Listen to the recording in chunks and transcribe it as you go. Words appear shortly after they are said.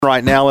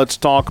Right now, let's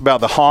talk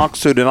about the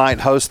Hawks, who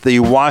tonight host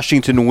the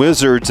Washington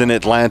Wizards in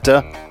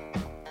Atlanta.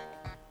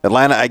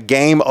 Atlanta, a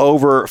game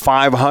over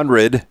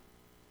 500,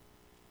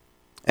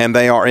 and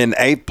they are in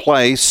 8th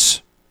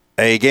place,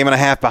 a game and a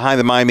half behind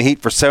the Miami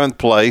Heat for 7th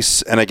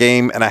place, and a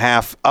game and a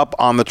half up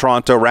on the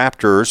Toronto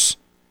Raptors,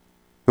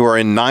 who are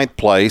in 9th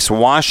place.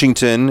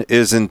 Washington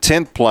is in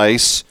 10th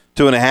place,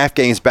 2.5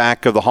 games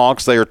back of the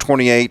Hawks. They are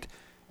 28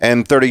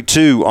 and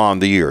 32 on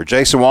the year.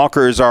 Jason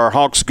Walker is our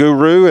Hawks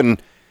guru,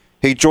 and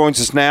he joins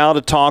us now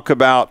to talk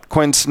about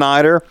Quinn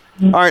Snyder.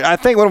 All right, I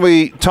think when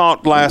we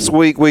talked last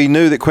week, we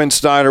knew that Quinn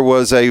Snyder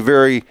was a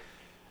very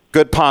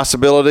good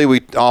possibility.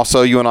 We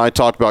also, you and I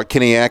talked about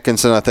Kenny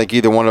Atkinson. I think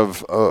either one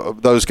of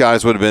those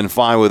guys would have been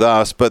fine with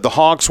us. But the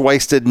Hawks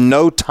wasted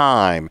no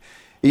time.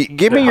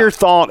 Give me your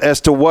thought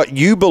as to what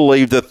you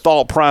believe the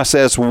thought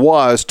process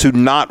was to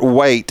not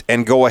wait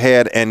and go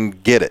ahead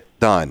and get it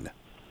done.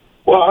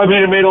 Well, I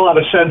mean, it made a lot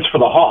of sense for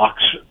the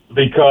Hawks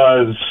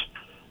because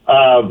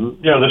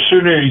the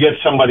sooner you get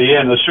somebody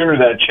in, the sooner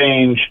that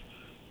change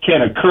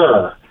can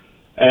occur.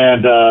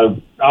 And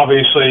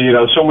obviously,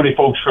 so many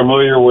folks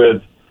familiar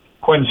with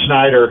Quinn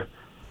Snyder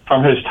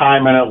from his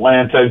time in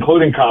Atlanta,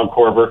 including Kyle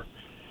Korver.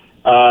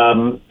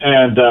 So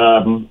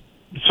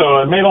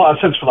it made a lot of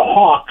sense for the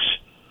Hawks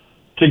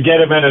to get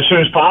him in as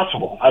soon as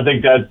possible. I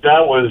think that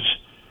was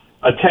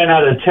a 10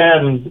 out of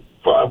 10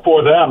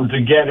 for them to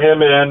get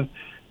him in,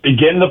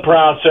 begin the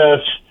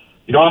process.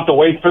 You don't have to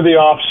wait for the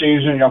off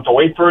season. You don't have to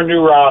wait for a new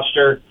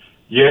roster.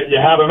 You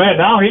have him in.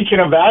 Now he can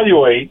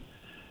evaluate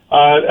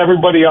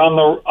everybody on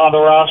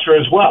the roster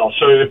as well.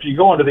 So if you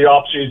go into the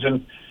off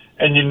season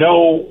and you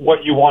know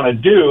what you want to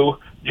do,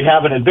 you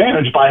have an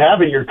advantage by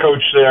having your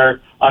coach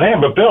there on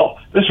hand. But Bill,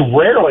 this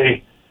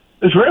rarely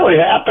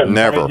happens.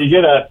 Never. I mean,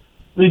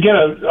 you get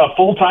a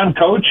full-time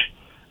coach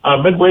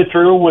midway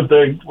through with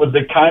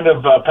the kind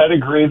of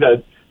pedigree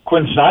that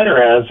Quinn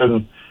Snyder has,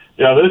 and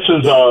this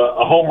is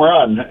a home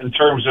run in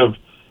terms of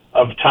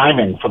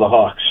timing for the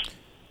Hawks.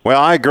 Well,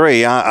 I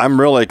agree.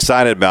 I'm really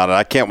excited about it.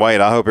 I can't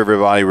wait. I hope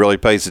everybody really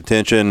pays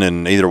attention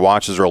and either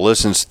watches or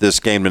listens to this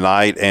game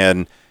tonight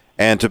and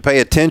to pay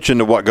attention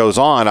to what goes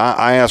on.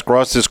 I asked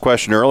Russ this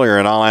question earlier,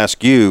 and I'll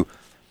ask you,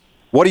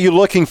 what are you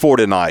looking for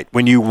tonight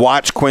when you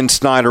watch Quinn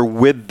Snyder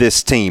with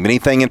this team?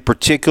 Anything in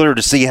particular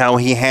to see how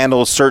he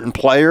handles certain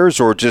players,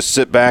 or just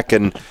sit back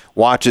and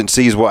watch and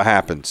sees what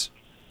happens?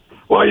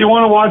 Well, you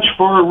want to watch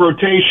for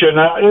rotation.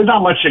 There's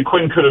not much that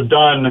Quinn could have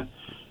done,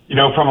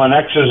 from an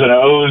X's and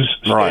O's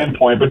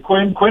standpoint. But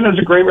Quinn has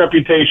a great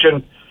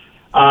reputation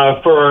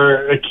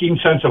for a keen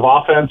sense of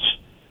offense.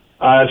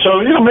 So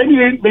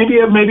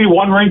maybe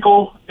one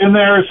wrinkle in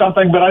there or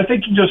something. But I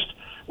think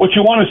what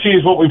you want to see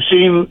is what we've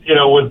seen,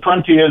 with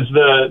Prunty as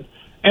the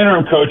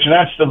interim coach, and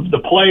that's the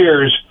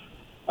players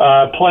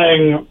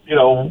playing,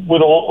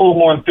 with a little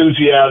more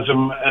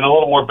enthusiasm and a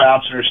little more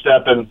bounce in their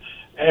step and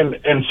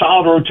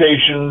solid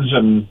rotations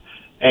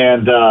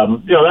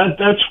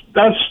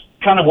that's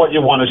kind of what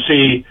you want to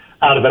see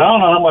out of it. I don't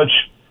know how much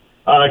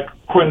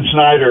Quinn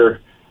Snyder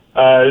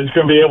is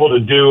going to be able to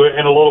do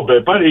in a little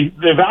bit, but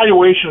the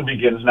evaluation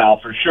begins now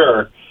for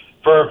sure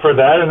for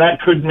that, and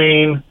that could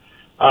mean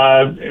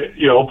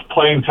more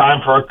playing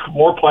time for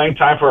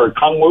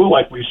Kungwu,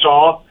 like we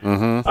saw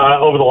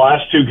over the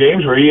last two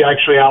games where he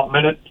actually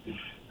out-minute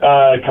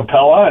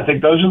Capella. I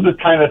think those are the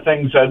kind of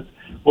things that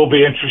will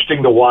be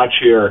interesting to watch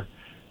here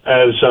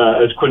as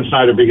Quinn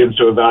Snyder begins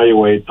to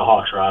evaluate the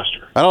Hawks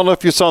roster. I don't know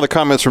if you saw the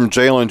comments from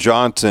Jalen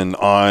Johnson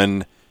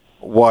on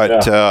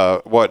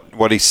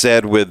what he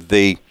said with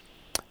the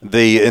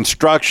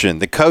instruction,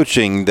 the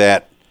coaching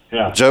that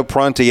Joe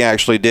Prunty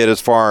actually did as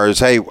far as,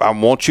 hey, I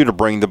want you to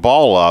bring the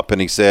ball up.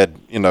 And he said,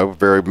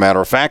 very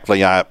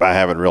matter-of-factly, I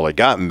haven't really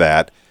gotten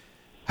that.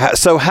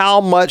 So how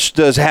much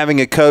does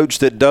having a coach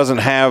that doesn't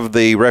have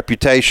the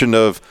reputation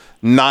of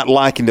not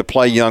liking to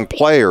play young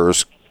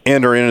players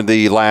enter into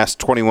the last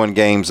 21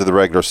 games of the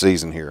regular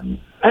season here?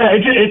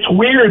 It's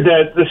weird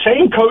that the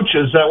same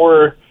coaches that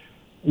were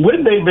with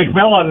Nate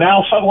McMillan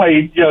now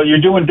suddenly,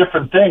 you're doing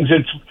different things.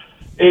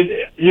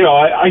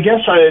 I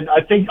guess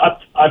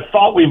I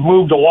thought we've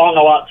moved along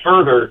a lot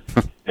further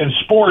in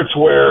sports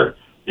where,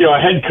 a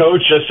head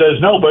coach just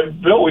says, no,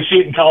 but Bill, we see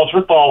it in college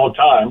football all the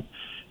time.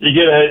 You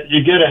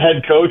get a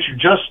head coach who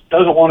just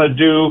doesn't want to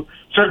do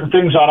certain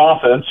things on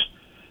offense,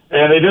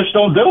 and they just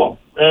don't do them.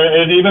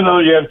 And even though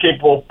you have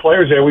capable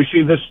players there, we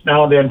see this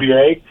now in the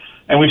NBA,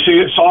 and we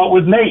saw it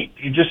with Nate.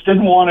 He just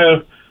didn't want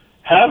to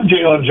have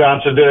Jalen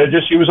Johnson.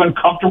 He was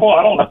uncomfortable.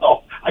 I don't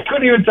know. I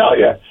couldn't even tell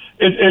you.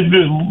 It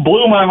just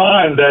blew my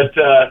mind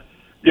that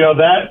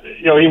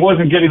he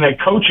wasn't getting that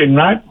coaching.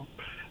 Not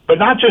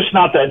just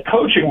that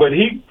coaching, but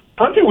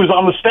Prunty was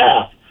on the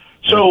staff.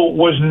 So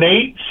was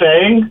Nate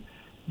saying,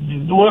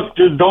 look,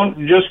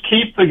 don't just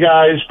keep the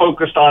guys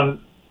focused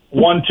on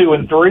 1, 2,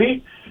 and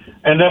 3?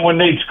 And then when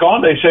Nate's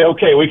gone, they say,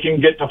 okay, we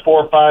can get to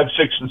 4, 5,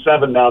 6, and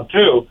 7 now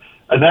too.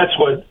 And that's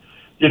what,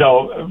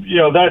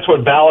 that's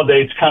what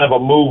validates kind of a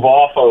move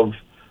off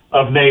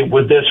of Nate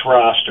with this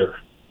roster.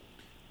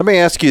 Let me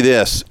ask you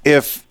this: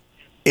 if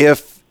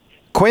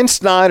Quinn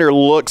Snyder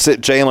looks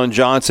at Jalen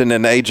Johnson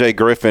and A.J.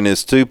 Griffin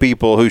as two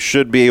people who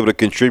should be able to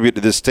contribute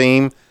to this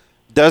team.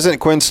 Doesn't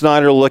Quinn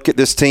Snyder look at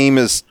this team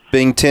as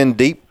being 10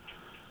 deep?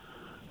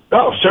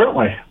 Oh,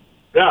 certainly.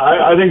 Yeah,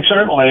 I think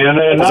certainly.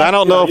 And I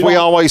don't know if we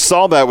always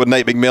saw that with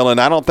Nate McMillan.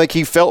 I don't think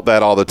he felt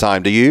that all the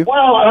time. Do you?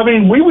 Well, I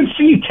mean, we would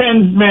see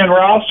 10-man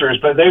rosters,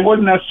 but they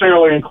wouldn't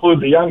necessarily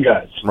include the young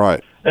guys.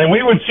 Right. And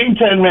we would see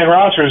 10-man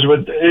rosters,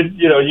 but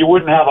you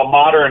wouldn't have a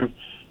modern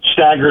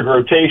staggered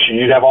rotation.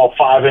 You'd have all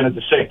 5 in at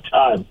the same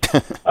time.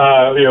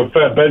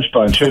 Bench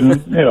punch, and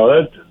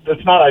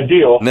that's not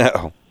ideal.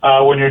 No.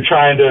 When you're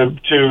trying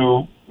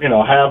to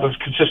have a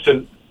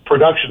consistent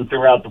production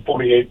throughout the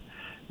 48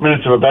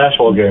 minutes of a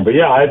basketball game. But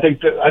yeah, I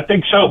think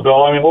so,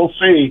 Bill. I mean, we'll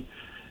see.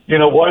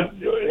 What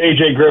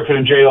A.J. Griffin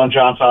and Jalen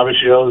Johnson,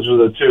 obviously those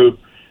were the two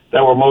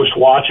that were most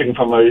watching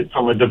from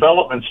a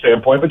development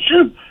standpoint. But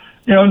shoot,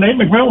 Nate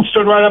McMillan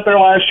stood right up there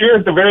last year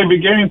at the very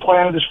beginning,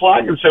 planted his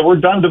flag and said, "We're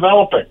done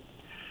developing."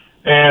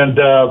 And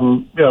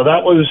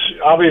that was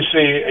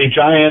obviously a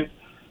giant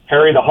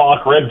Harry the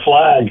Hawk red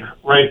flag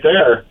right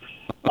there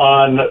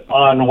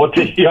on what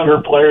the younger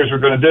players were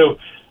going to do.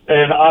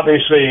 And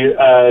obviously,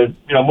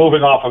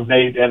 moving off of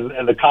Nate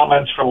and the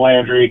comments from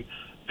Landry,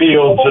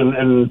 Fields,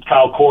 and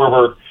Kyle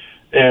Korver,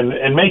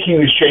 and making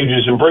these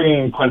changes and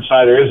bringing in Quinn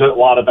Snyder is a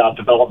lot about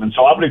development.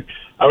 So I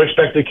would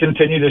expect to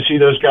continue to see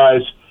those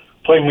guys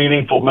play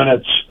meaningful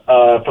minutes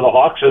for the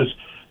Hawks. As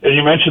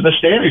you mentioned the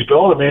standings,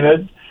 Bill. I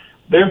mean,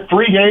 they're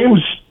 3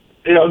 games.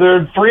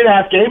 They're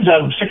 3.5 games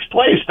out of 6th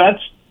place.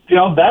 That's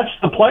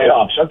the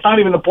playoffs. That's not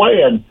even the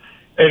play-in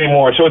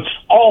anymore. So it's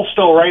all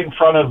still right in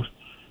front of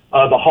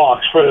the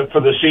Hawks for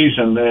the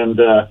season, and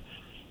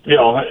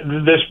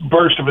this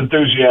burst of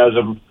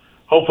enthusiasm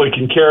hopefully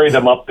can carry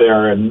them up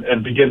there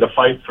and begin to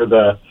fight for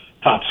the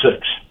top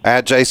 6.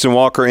 At Jason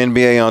Walker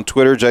NBA on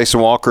Twitter. Jason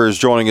Walker is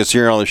joining us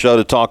here on the show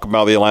to talk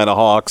about the Atlanta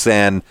Hawks,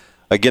 and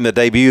again the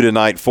debut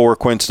tonight for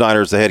Quinn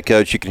Snyder as the head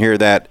coach. You can hear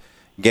that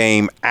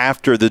game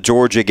after the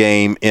Georgia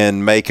game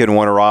in Macon,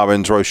 Warner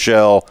Robins,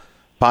 Rochelle,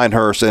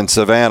 Pinehurst, and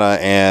Savannah,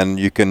 and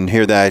you can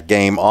hear that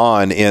game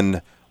on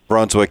in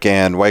Brunswick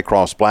and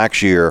Waycross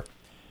Blackshear.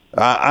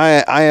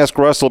 I asked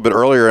Russ a little bit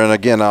earlier, and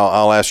again,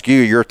 I'll ask you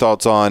your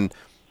thoughts on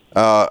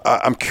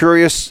I'm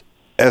curious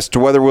as to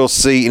whether we'll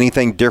see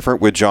anything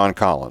different with John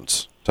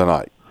Collins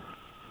tonight.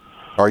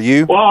 Are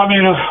you? Well, I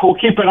mean, we'll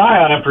keep an eye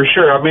on it for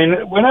sure. I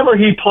mean, whenever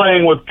he's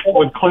playing with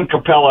Clint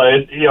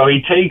Capella,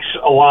 he takes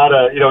a lot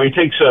of, he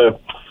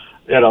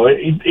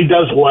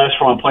does less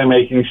from a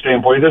playmaking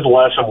standpoint. He does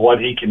less of what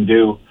he can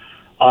do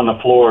on the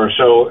floor.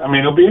 So, I mean,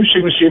 it'll be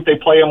interesting to see if they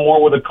play him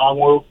more with a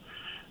Kongwu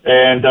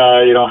and,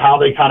 how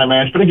they kind of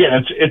manage. But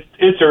again,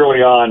 it's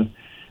early on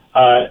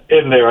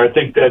in there. I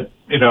think that,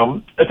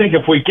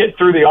 if we get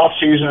through the off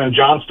season and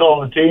John's still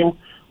on the team,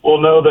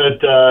 we'll know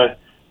that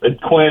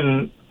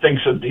Quinn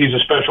thinks that he's a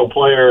special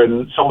player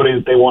and somebody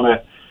that they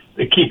want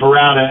to keep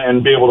around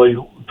and be able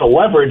to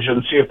leverage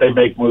and see if they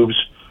make moves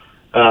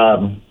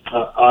on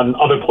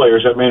other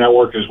players that may not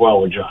work as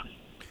well with John.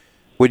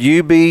 Would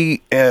you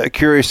be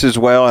curious as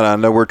well? And I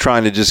know we're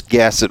trying to just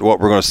guess at what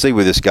we're going to see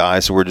with this guy,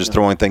 so we're just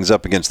throwing things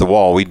up against the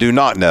wall. We do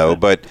not know.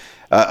 But,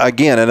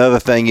 again, another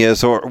thing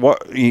is, or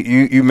what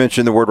you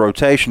mentioned the word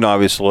rotation,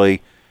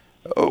 obviously.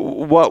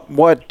 What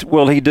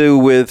will he do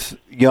with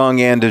Young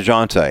and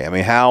DeJounte? I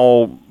mean,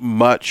 how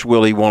much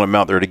will he want them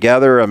out there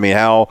together? I mean,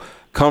 how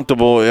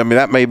comfortable? I mean,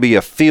 that may be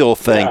a feel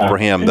thing for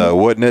him, though,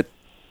 wouldn't it?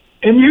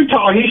 In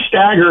Utah, he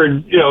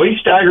staggered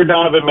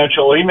Donovan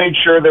Mitchell. He made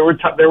sure there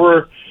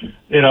were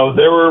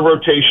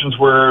rotations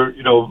where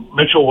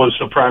Mitchell was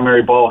the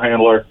primary ball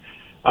handler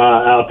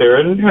out there,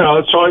 and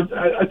so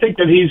I think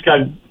that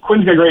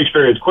Quinn's got great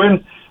experience.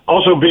 Quinn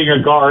also being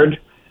a guard,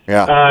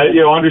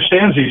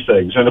 understands these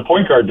things, and a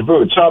point guard to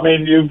boot. So I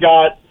mean, you've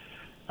got,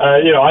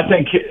 I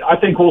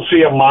think we'll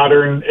see a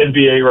modern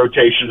NBA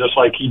rotation just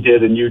like he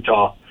did in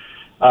Utah.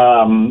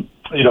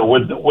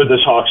 With this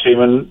Hawks team.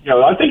 And,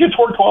 I think it's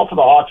worked well for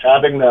the Hawks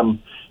having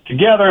them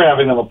together,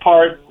 having them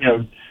apart.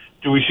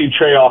 Do we see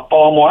Trae off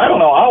ball more? I don't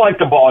know. I like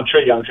the ball in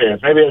Trae Young's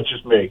hands. Maybe it's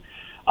just me.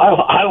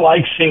 I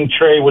like seeing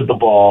Trae with the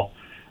ball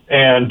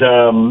and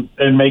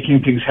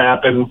making things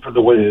happen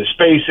with his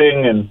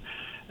spacing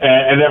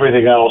and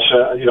everything else.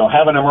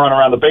 Having him run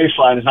around the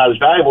baseline is not as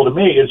valuable to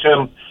me as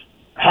him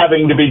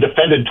having to be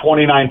defended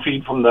 29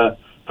 feet from the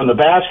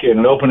basket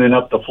and opening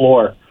up the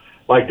floor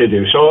like they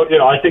do. So,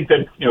 I think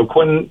that,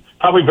 Quinn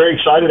probably very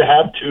excited to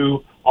have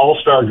 2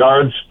 all-star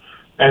guards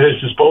at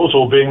his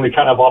disposal, being the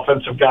kind of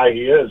offensive guy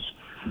he is.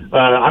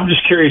 I'm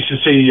just curious to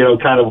see,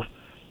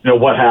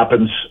 what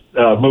happens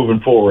moving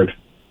forward.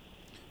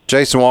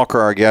 Jason Walker,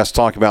 our guest,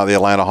 talking about the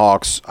Atlanta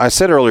Hawks. I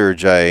said earlier,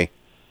 Jay,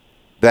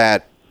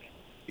 that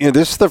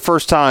this is the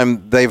first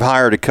time they've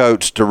hired a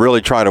coach to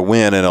really try to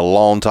win in a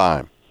long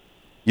time.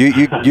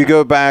 You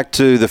go back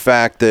to the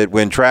fact that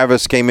when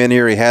Travis came in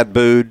here, he had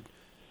booed.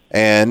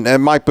 And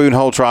Mike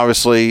Budenholzer,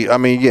 obviously, I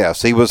mean,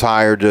 yes, he was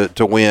hired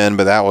to win,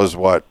 but that was,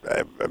 9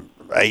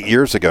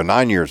 years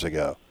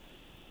ago.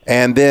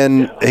 And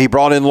then he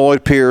brought in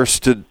Lloyd Pierce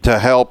to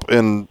help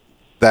in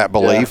that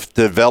belief,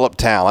 develop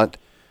talent.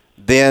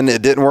 Then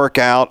it didn't work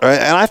out.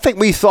 And I think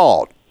we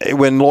thought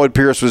when Lloyd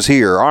Pierce was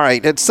here, all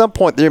right, at some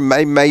point there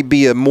may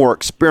be a more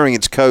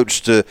experienced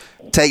coach to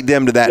take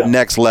them to that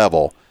next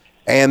level.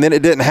 And then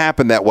it didn't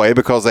happen that way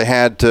because they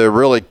had to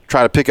really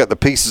try to pick up the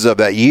pieces of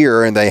that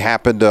year, and they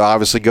happened to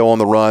obviously go on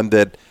the run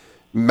that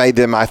made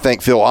them, I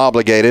think, feel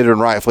obligated, and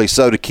rightfully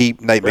so, to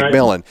keep Nate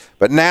McMillan.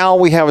 But now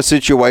we have a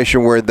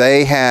situation where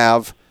they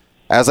have,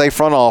 as a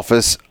front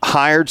office,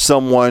 hired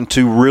someone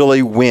to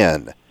really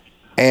win.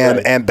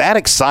 And that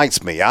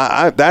excites me.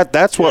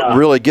 That's what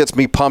really gets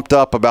me pumped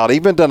up about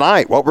even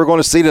tonight, what we're going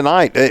to see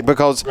tonight,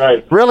 because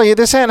really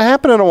this hadn't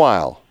happened in a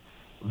while.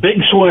 Big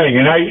swing,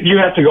 and you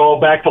have to go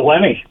back to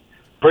Lenny.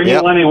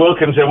 Bringing Lenny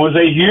Wilkinson was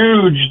a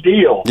huge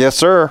deal. Yes,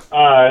 sir.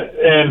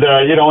 And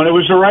it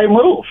was the right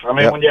move. I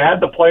mean, when you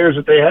had the players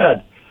that they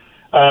had,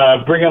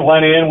 bringing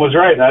Lenny in was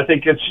right. And I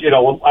think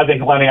I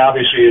think Lenny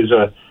obviously is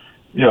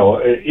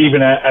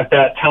even at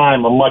that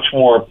time, a much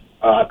more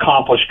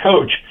accomplished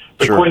coach.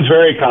 But Quinn's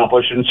very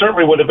accomplished and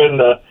certainly would have been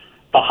the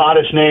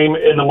hottest name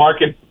in the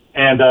market.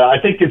 And I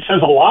think it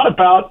says a lot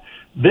about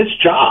this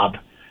job.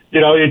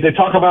 They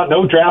talk about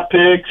no draft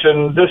picks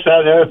and this, that,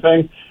 and the other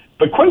thing.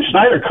 But Quinn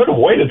Snyder could have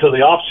waited till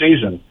the off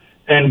season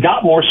and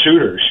got more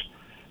suitors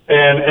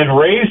and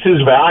raised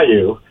his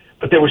value.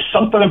 But there was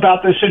something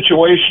about this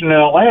situation in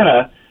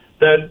Atlanta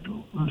that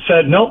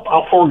said, nope,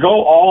 I'll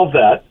forego all of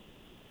that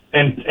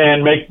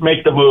and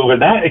make the move.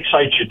 And that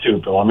excites you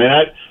too, Bill. I mean,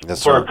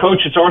 for a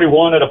coach that's already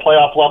won at a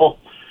playoff level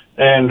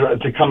and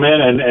to come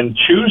in and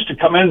choose to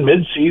come in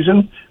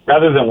mid-season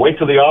rather than wait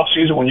till the off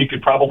season when you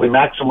could probably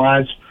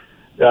maximize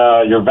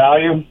your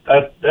value,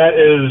 that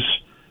is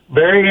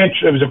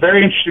it was a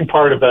very interesting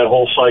part of that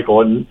whole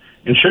cycle, and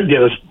should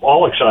get us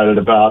all excited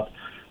about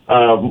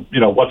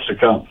what's to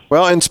come.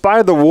 Well, in spite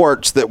of the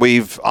warts that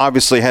we've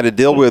obviously had to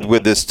deal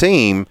with this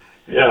team,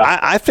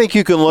 I think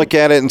you can look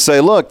at it and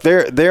say, look,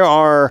 there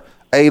are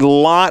a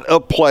lot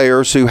of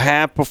players who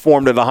have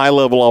performed at a high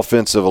level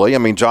offensively. I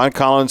mean, John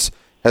Collins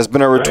has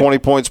been over 20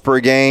 points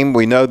per game.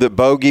 We know that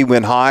Bogey,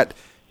 when hot,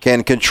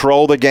 can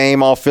control the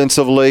game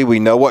offensively. We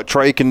know what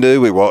Trey can do.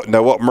 We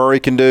know what Murray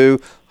can do.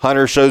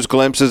 Hunter shows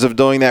glimpses of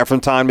doing that from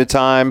time to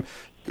time.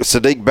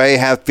 Sadiq Bey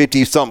had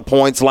 50-something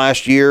points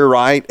last year,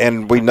 right?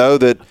 And we know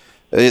that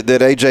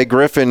A.J.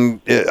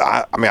 Griffin,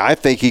 I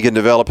think he can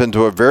develop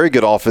into a very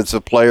good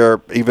offensive player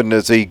even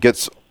as he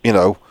gets,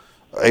 able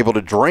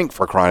to drink,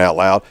 for crying out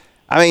loud.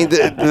 I mean,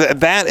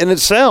 that in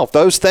itself,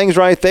 those things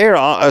right there,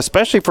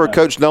 especially for a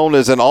coach known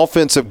as an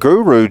offensive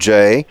guru,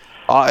 Jay,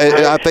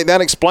 I think that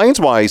explains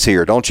why he's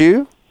here, don't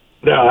you?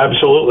 No,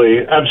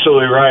 absolutely.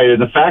 Absolutely right.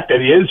 And the fact that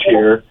he is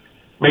here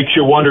makes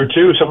you wonder,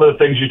 too, some of the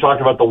things you talked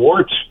about, the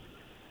warts.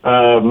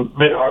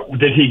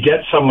 Did he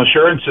get some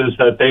assurances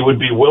that they would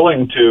be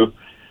willing to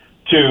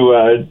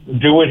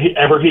do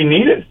whatever he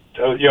needed,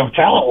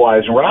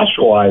 talent-wise and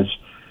roster-wise,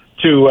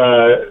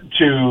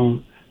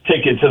 to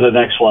take it to the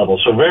next level?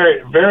 So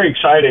very, very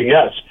exciting,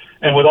 yes.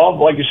 And with all,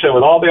 like you said,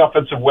 with all the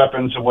offensive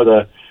weapons and with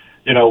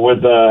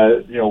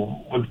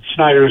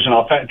Snyder's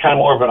kind of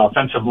more of an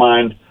offensive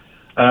mind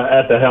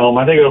at the helm,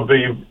 I think it'll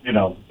be,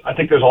 I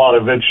think there's a lot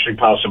of interesting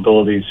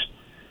possibilities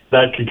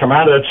that can come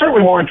out of that.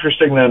 Certainly more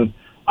interesting than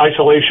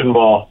isolation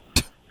ball,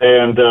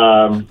 and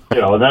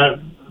that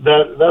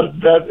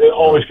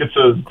always gets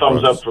a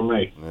thumbs up from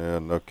me. Yeah,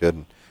 no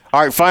kidding. All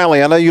right,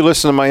 finally, I know you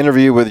listened to my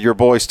interview with your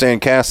boy Stan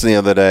Cassidy the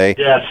other day.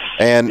 Yes.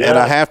 And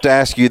I have to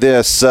ask you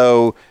this.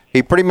 So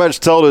he pretty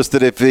much told us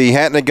that if he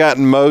hadn't have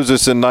gotten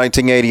Moses in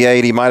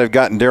 1988, he might have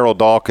gotten Darryl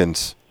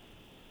Dawkins.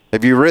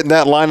 Have you written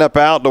that lineup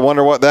out to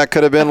wonder what that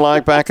could have been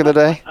like back in the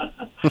day?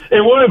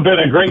 It would have been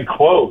a great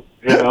quote,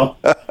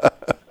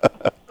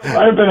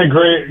 Might have been a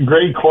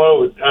great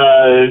quote,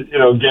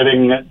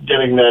 getting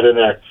that in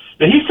there.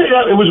 Did he say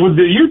that it was with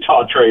the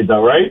Utah trade,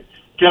 though, right?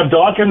 Could have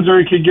Dawkins or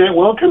he could get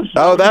Wilkins?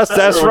 Oh, that's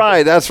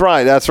right. That's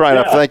right.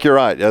 Yeah. I think you're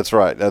right. That's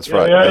right. Yeah.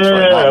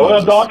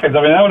 Well, Dawkins.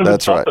 I mean, that would have been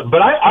something. Right.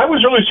 But I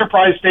was really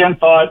surprised Stan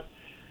thought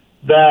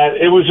that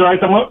it was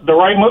the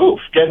right move,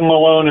 getting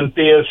Malone and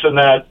Theus, and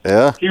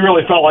that he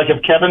really felt like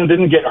if Kevin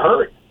didn't get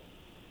hurt,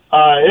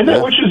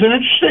 which is an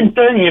interesting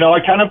thing. I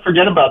kind of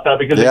forget about that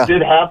because it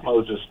did have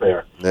Moses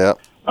there. Yeah.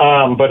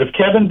 But if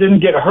Kevin didn't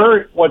get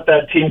hurt, what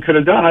that team could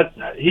have done,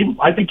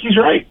 I think he's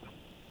right.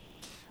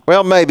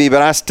 Well, maybe,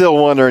 but I still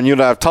wonder, and you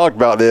and I have talked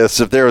about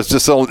this, if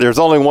there's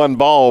only one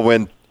ball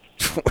when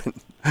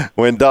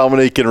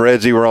Dominique and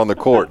Reggie were on the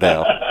court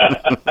now.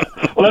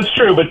 Well, that's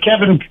true, but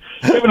Kevin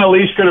at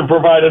least could have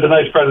provided a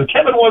nice presence.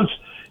 Kevin was,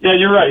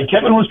 you're right.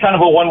 Kevin was kind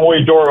of a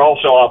one-way door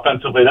also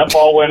offensively. That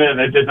ball went in,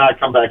 it did not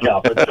come back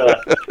out. But,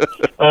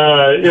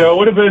 it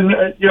would have been,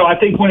 I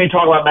think when you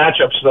talk about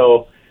matchups,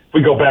 though, if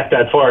we go back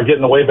that far,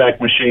 getting the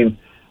Wayback Machine,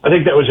 I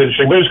think that was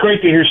interesting. But it was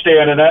great to hear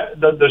Stan, and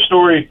the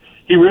story,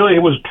 he really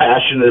was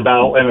passionate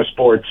about Atlanta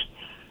sports,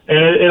 and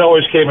it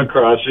always came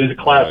across. He's a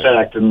class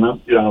act, and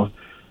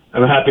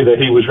I'm happy that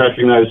he was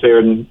recognized there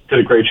and did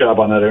a great job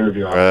on that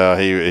interview. Yeah,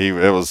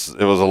 it was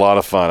a lot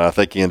of fun. I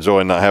think he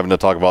enjoyed not having to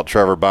talk about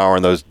Trevor Bauer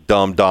and those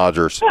dumb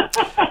Dodgers.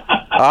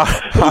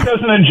 Who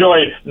doesn't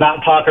enjoy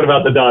not talking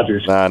about the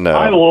Dodgers? I know.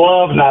 I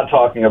love not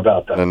talking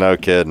about them. No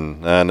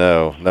kidding. I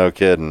know. No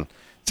kidding.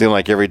 Seemed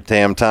like every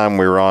damn time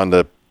we were on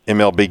the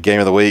MLB Game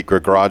of the Week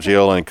with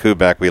Garagiola and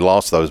Kubek, we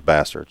lost those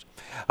bastards.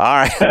 All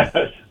right.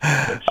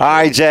 All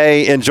right,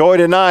 Jay. Enjoy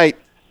tonight.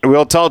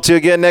 We'll talk to you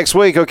again next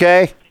week,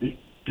 okay?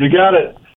 You got it.